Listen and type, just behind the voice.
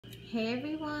Hey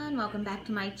everyone, welcome back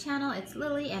to my channel. It's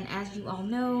Lily, and as you all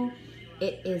know,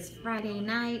 it is Friday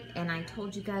night, and I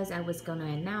told you guys I was going to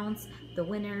announce the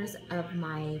winners of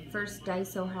my first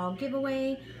Daiso Haul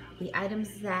giveaway. The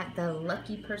items that the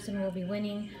lucky person will be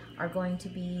winning are going to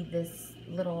be this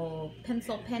little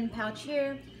pencil pen pouch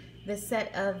here, this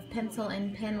set of pencil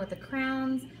and pen with the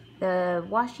crowns, the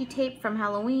washi tape from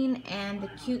Halloween, and the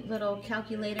cute little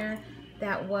calculator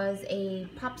that was a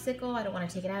popsicle. I don't want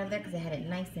to take it out of there because I had it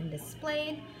nice and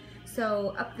displayed.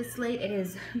 So up this late, it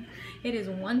is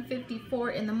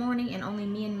 1:54 in the morning, and only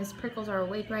me and Miss Prickles are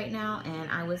awake right now,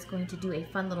 and I was going to do a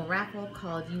fun little raffle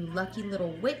called You Lucky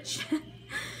Little Witch.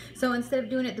 So instead of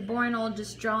doing it the boring old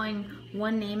just drawing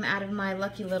one name out of my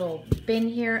lucky little bin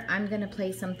here, I'm gonna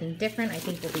play something different. I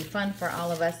think will be fun for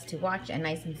all of us to watch and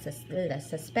nice and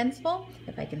suspenseful,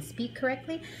 if I can speak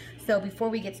correctly. So before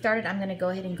we get started, I'm gonna go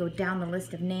ahead and go down the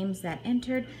list of names that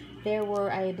entered. There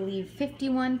were, I believe,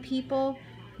 51 people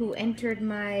who entered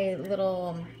my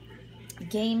little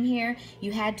game here.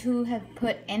 You had to have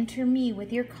put enter me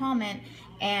with your comment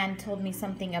and told me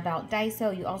something about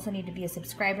Daiso. You also need to be a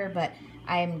subscriber, but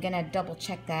I'm gonna double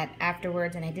check that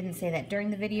afterwards, and I didn't say that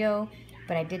during the video,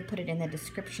 but I did put it in the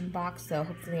description box, so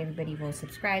hopefully everybody will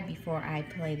subscribe before I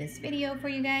play this video for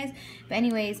you guys. But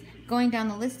anyways, going down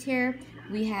the list here,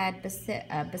 we had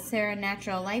Basara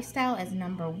Natural Lifestyle as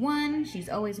number 1. She's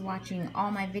always watching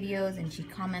all my videos and she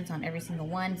comments on every single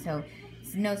one, so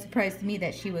it's no surprise to me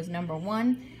that she was number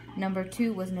 1. Number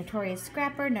 2 was Notorious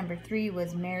Scrapper. Number 3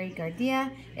 was Mary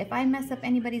Gardia. If I mess up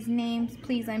anybody's names,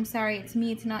 please, I'm sorry. It's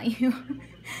me, it's not you.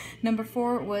 Number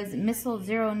 4 was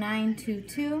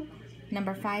Missile0922.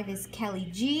 Number 5 is Kelly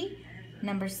G.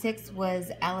 Number 6 was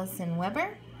Allison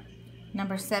Weber.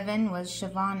 Number 7 was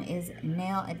Siobhan is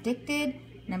Nail Addicted.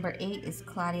 Number 8 is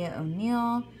Claudia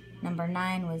O'Neill. Number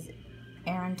 9 was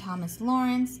Aaron Thomas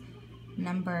Lawrence.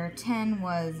 Number 10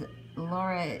 was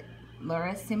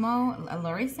Lorissimo,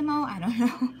 I don't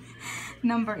know.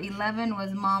 Number 11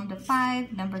 was Mom to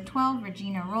 5. Number 12,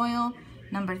 Regina Royal.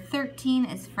 Number 13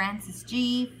 is Francis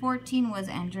G. 14 was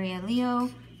Andrea Leo.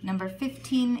 Number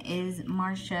 15 is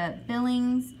Marcia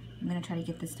Billings. I'm going to try to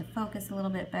get this to focus a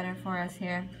little bit better for us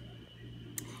here.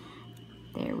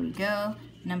 There we go.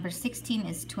 Number 16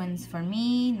 is Twins for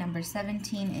Me. Number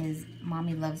 17 is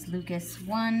Mommy Loves Lucas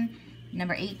 1.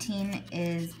 Number 18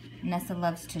 is Nessa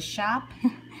Loves to Shop.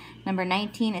 Number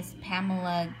 19 is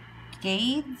Pamela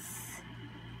Gades,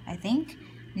 I think.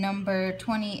 Number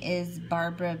 20 is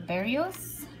Barbara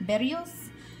Berrios.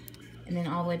 And then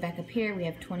all the way back up here, we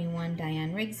have 21,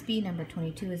 Diane Rigsby. Number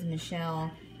 22 is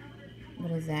Michelle, what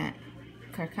is that?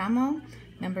 Carcamo.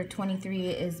 Number 23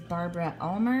 is Barbara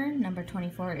Ulmer. Number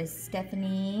 24 is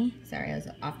Stephanie, sorry, I was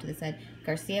off to the side,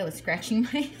 Garcia. I was scratching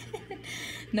my head.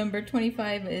 Number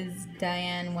 25 is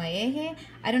Diane Waihehe.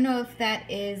 I don't know if that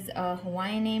is a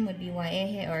Hawaiian name, would be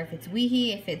Waihehe, or if it's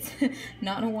Wehe, if it's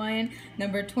not Hawaiian.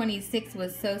 Number 26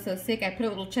 was So Sick. I put a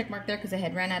little check mark there because I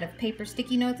had run out of paper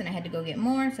sticky notes and I had to go get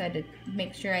more, so I had to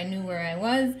make sure I knew where I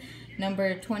was.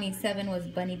 Number 27 was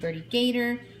Bunny Birdie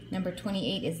Gator. Number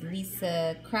 28 is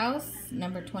Lisa Kraus.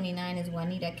 Number 29 is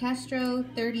Juanita Castro.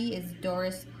 30 is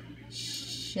Doris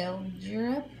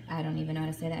Sheljurup. I don't even know how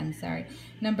to say that, I'm sorry.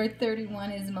 Number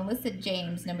 31 is Melissa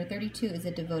James. Number 32 is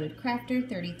A Devoted Crafter.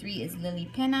 33 is Lily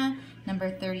Pena.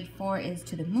 Number 34 is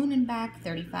To the Moon and Back.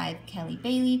 35, Kelly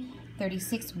Bailey.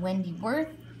 36, Wendy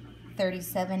Worth.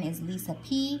 37 is Lisa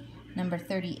P. Number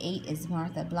 38 is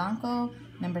Martha Blanco.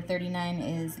 Number 39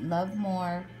 is Love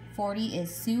More. 40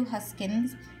 is Sue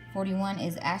Huskins. 41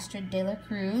 is Astrid De La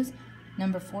Cruz.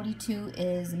 Number 42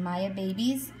 is Maya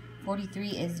Babies. 43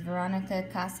 is Veronica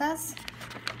Casas.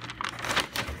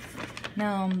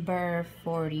 Number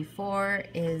 44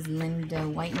 is Linda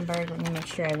Whitenberg. Let me make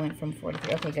sure I went from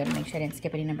 43. Okay, good. Make sure I didn't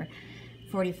skip any number.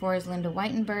 44 is Linda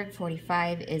Whitenberg.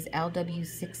 45 is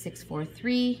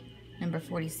LW6643. Number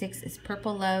 46 is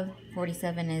Purple Love.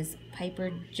 47 is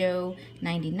Piper Joe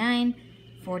 99.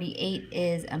 48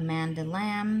 is Amanda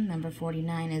Lamb. Number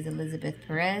 49 is Elizabeth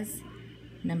Perez.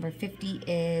 Number 50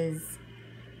 is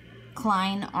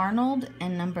Klein Arnold.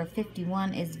 And number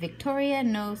 51 is Victoria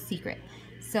No Secret.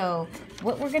 So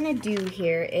what we're going to do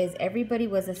here is everybody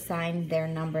was assigned their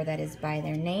number that is by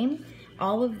their name.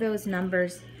 All of those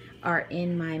numbers are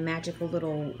in my magical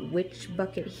little witch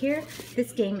bucket here.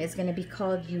 This game is going to be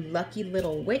called You Lucky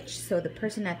Little Witch, so the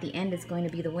person at the end is going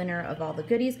to be the winner of all the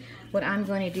goodies. What I'm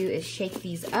going to do is shake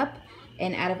these up,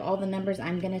 and out of all the numbers,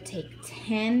 I'm going to take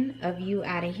 10 of you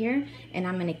out of here, and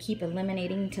I'm going to keep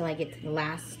eliminating until I get to the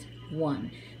last one.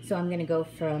 So I'm going to go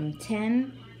from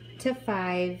 10 to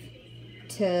 5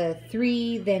 to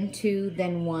 3, then 2,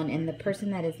 then 1, and the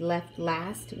person that is left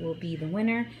last will be the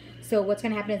winner. So what's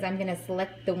going to happen is I'm going to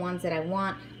select the ones that I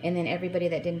want, and then everybody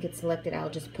that didn't get selected I'll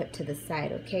just put to the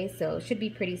side, okay? So it should be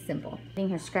pretty simple. I'm sitting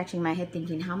here scratching my head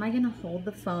thinking, how am I going to hold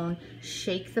the phone,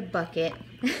 shake the bucket,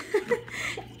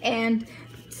 and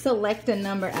select a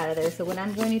number out of there? So what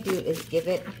I'm going to do is give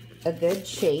it a good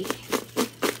shake,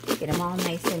 get them all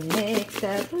nice and mixed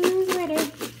up. Who's winner?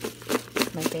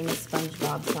 It's my famous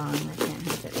SpongeBob song. I can't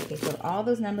help it. Okay, so all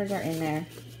those numbers are in there.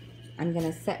 I'm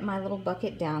going to set my little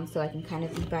bucket down so I can kind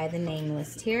of be by the name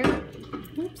list here.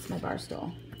 Oops, my bar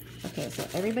stool. Okay, so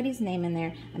everybody's name in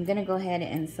there. I'm going to go ahead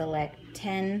and select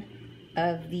 10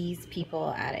 of these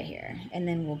people out of here. And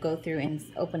then we'll go through and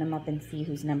open them up and see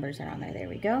whose numbers are on there. There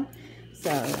we go.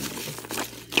 So let me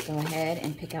just go ahead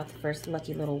and pick out the first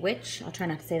lucky little witch. I'll try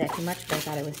not to say that too much, but I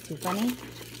thought it was too funny.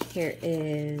 Here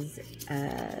is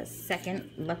a second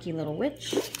lucky little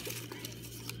witch.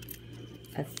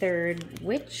 A third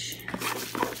witch, a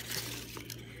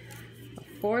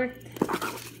fourth,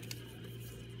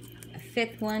 a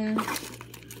fifth one,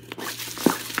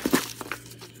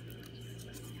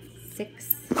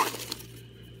 6,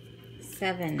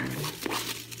 7,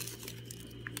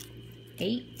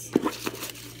 8,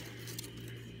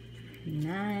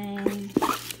 9,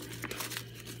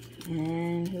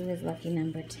 and who is lucky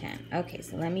number 10? Okay,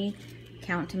 so let me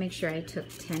count to make sure I took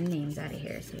 10 names out of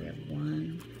here. So we have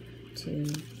 1, 2,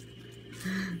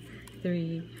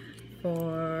 3,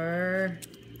 4,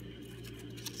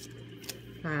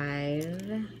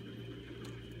 5,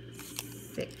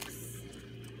 6,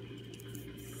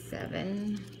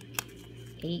 7,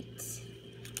 8,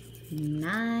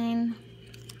 9,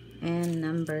 and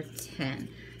number 10.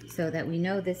 So that we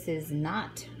know this is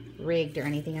not rigged or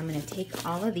anything, I'm going to take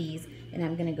all of these and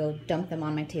I'm going to go dump them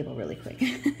on my table really quick.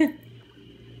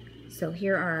 So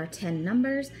here are our 10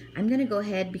 numbers. I'm gonna go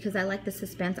ahead, because I like the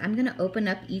suspense, I'm gonna open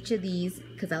up each of these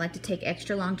because I like to take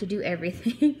extra long to do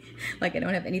everything. Like I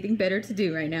don't have anything better to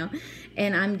do right now.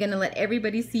 And I'm gonna let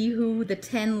everybody see who the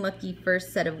 10 lucky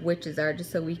first set of witches are,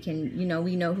 just so we can,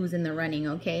 we know who's in the running,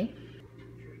 okay?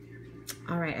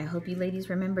 All right, I hope you ladies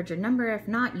remembered your number. If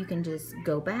not, you can just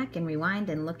go back and rewind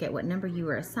and look at what number you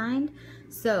were assigned.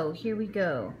 So here we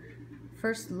go.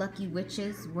 First lucky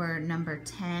witches were number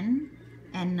 10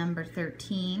 and number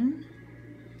 13.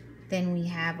 Then we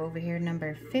have over here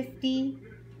number 50,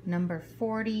 number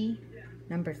 40,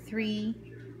 number 3,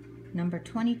 number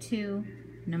 22,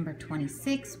 number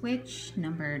 26 witch,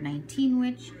 number 19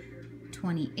 witch,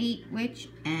 28 witch,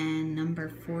 and number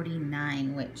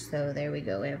 49 witch. So there we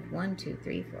go. We have 1, 2,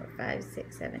 3, 4, 5,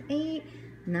 6, 7, 8,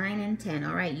 9, and 10.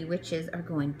 All right, you witches are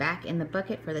going back in the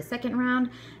bucket for the second round.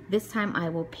 This time I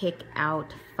will pick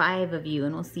out 5 of you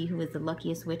and we'll see who is the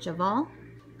luckiest witch of all.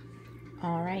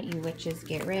 All right, you witches,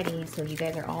 get ready. So you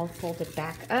guys are all folded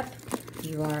back up.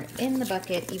 You are in the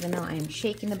bucket. Even though I am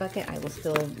shaking the bucket, I will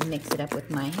still mix it up with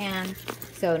my hand.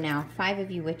 So now 5 of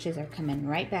you witches are coming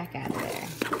right back out of there.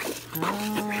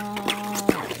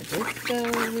 Oh, just so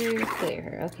we're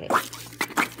clear. Okay.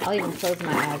 I'll even close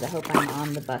my eyes. I hope I'm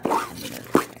on the bucket.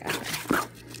 Okay.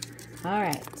 All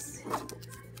right.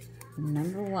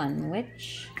 Number 1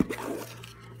 witch.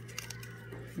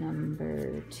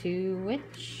 Number 2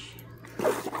 witch.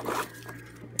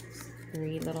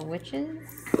 3 little witches.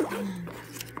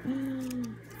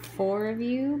 4 of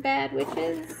you bad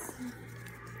witches.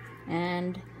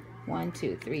 And 1,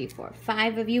 2, 3, 4,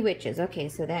 5 of you witches. Okay,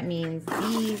 so that means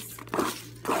these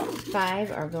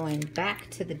 5 are going back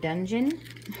to the dungeon.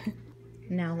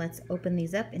 Now let's open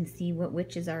these up and see what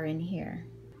witches are in here.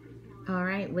 All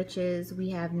right, witches, we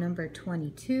have number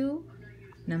 22,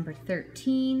 number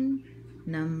 13,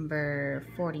 number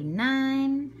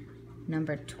 49,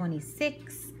 number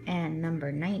 26, and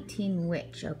number 19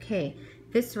 witch. Okay,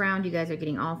 this round you guys are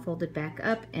getting all folded back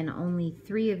up and only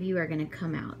 3 of you are going to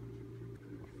come out.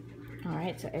 All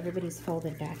right, so everybody's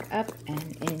folded back up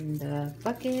and in the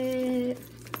bucket.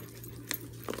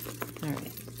 All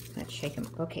right, let's shake them.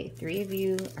 Okay, 3 of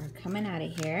you are coming out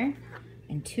of here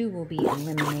and 2 will be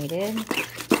eliminated.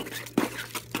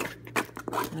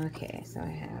 Okay, so I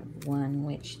have 1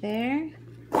 witch there.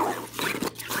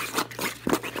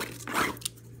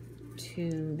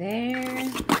 2 there.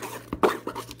 And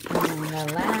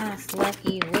the last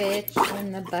lucky witch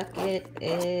in the bucket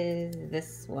is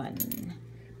this one.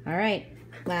 All right,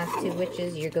 last 2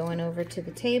 witches, you're going over to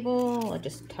the table. I'll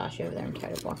just toss you over there. I'm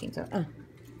tired of walking, so,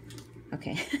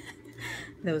 okay.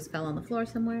 Those fell on the floor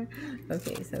somewhere.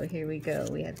 Okay, so here we go.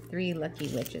 We have 3 lucky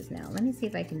witches now. Let me see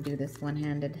if I can do this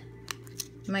one-handed.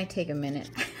 It might take a minute.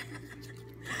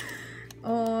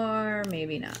 Or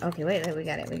maybe not. Okay, wait, we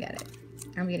got it, we got it.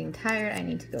 I'm getting tired. I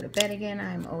need to go to bed again.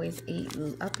 I'm always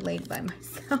up late by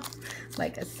myself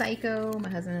like a psycho. My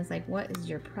husband is like, what is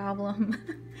your problem?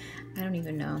 I don't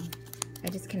even know. I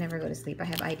just can never go to sleep. I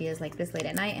have ideas like this late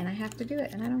at night and I have to do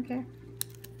it and I don't care.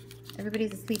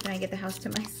 Everybody's asleep and I get the house to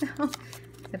myself.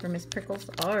 Except for Miss Prickles.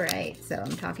 All right, so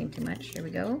I'm talking too much. Here we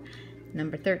go.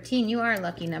 Number 13. You are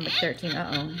lucky number 13.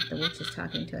 Uh-oh, the witch is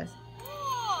talking to us.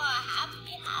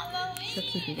 She'll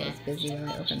keep you guys busy while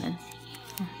I open this.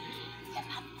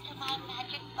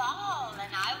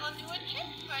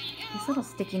 These little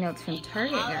sticky notes from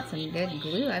Target got some good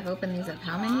glue. I've opened these up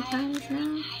how many times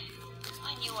now?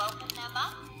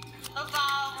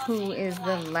 Who is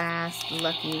the last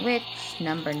lucky witch?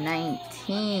 Number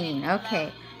 19.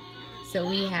 Okay, so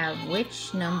we have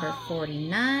witch number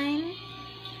 49,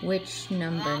 witch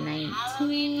number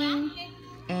 19,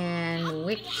 and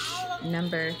witch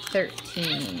number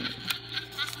 13.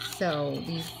 So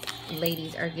these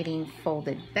ladies are getting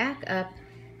folded back up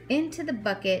into the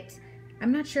bucket.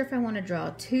 I'm not sure if I want to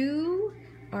draw 2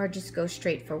 or just go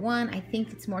straight for 1. I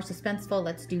think it's more suspenseful.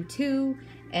 Let's do 2.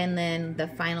 And then the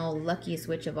final luckiest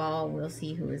witch of all, we'll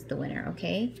see who is the winner,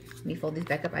 okay? Let me fold these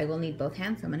back up. I will need both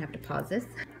hands, so I'm going to have to pause this.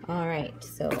 All right,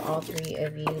 so all 3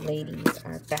 of you ladies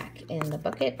are back in the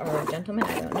bucket, or gentlemen,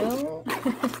 I don't know.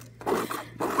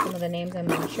 Some of the names I'm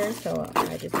not sure, so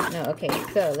I just don't know. Okay,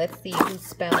 so let's see whose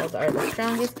spells are the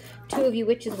strongest. 2 of you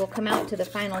witches will come out to the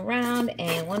final round,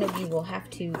 and 1 of you will have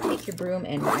to take your broom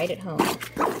and ride it home.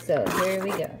 So here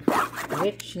we go.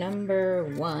 Witch number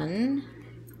 1.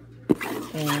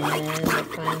 And the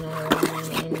final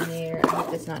one in here, I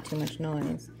hope it's not too much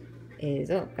noise, is,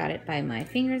 oh, got it by my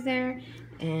fingers there.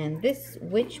 And this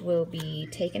witch will be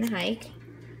taking a hike.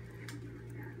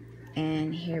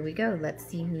 And here we go. Let's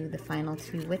see who the final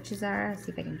 2 witches are. Let's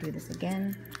see if I can do this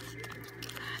again.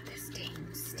 God, this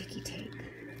dang sticky tape.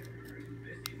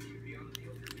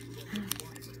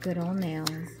 Good old nails.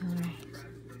 All right.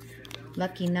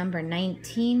 Lucky number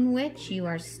 19 witch, you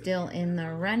are still in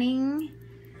the running.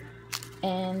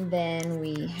 And then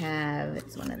we have,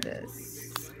 it's one of the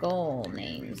skull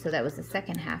names. So that was the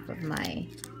second half of my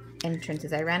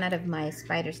entrances. I ran out of my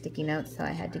spider sticky notes, so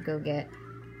I had to go get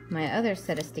my other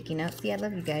set of sticky notes. See, I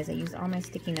love you guys. I use all my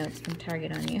sticky notes from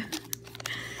Target on you.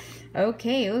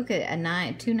 Okay, look at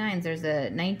 2 9s. There's a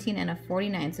 19 and a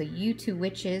 49. So you 2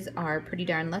 witches are pretty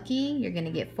darn lucky. You're going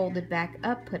to get folded back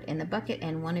up, put in the bucket,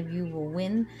 and 1 of you will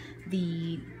win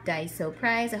the Daiso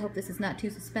prize. I hope this is not too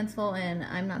suspenseful and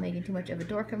I'm not making too much of a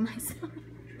dork of myself.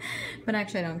 But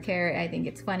actually, I don't care. I think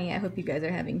it's funny. I hope you guys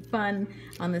are having fun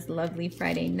on this lovely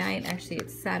Friday night. Actually,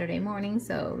 it's Saturday morning,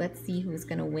 so let's see who's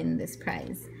going to win this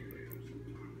prize.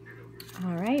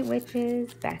 All right,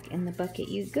 witches, back in the bucket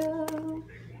you go.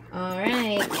 All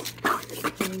right,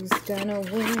 who's gonna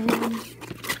win?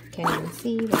 Can't even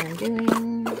see what I'm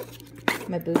doing.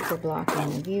 My boots are blocking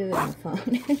the view and the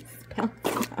phone is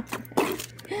bouncing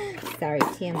off. Sorry,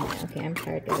 TMI. Okay, I'm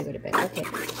tired, gotta go to bed. Okay,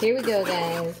 here we go,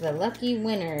 guys. The lucky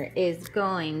winner is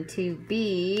going to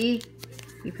be,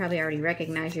 you probably already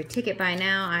recognize your ticket by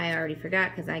now. I already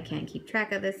forgot because I can't keep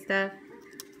track of this stuff.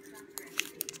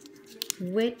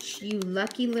 Witch, you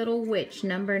lucky little witch,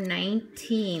 number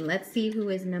 19. Let's see who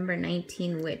is number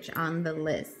 19 witch on the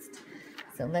list.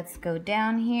 So let's go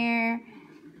down here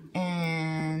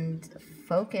and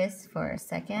focus for a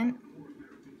second.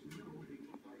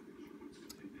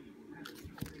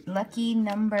 Lucky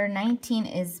number 19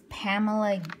 is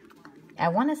Pamela, I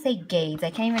want to say Gades.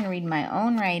 I can't even read my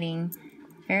own writing.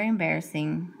 Very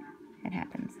embarrassing. It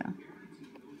happens, though.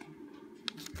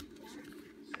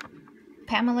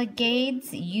 Pamela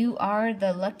Gades, you are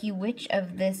the lucky witch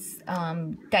of this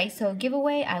Daiso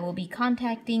giveaway. I will be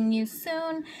contacting you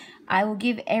soon. I'll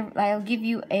give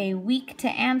you a week to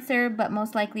answer, but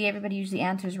most likely everybody usually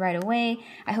answers right away.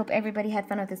 I hope everybody had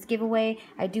fun with this giveaway.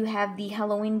 I do have the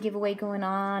Halloween giveaway going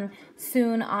on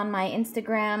soon on my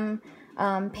Instagram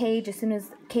page. As soon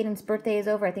as Caden's birthday is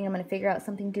over, I think I'm going to figure out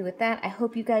something to do with that. I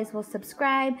hope you guys will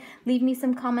subscribe. Leave me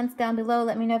some comments down below.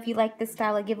 Let me know if you like this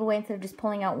style of giveaway instead of just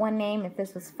pulling out one name, if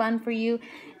this was fun for you.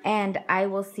 And I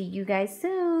will see you guys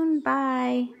soon.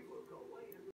 Bye.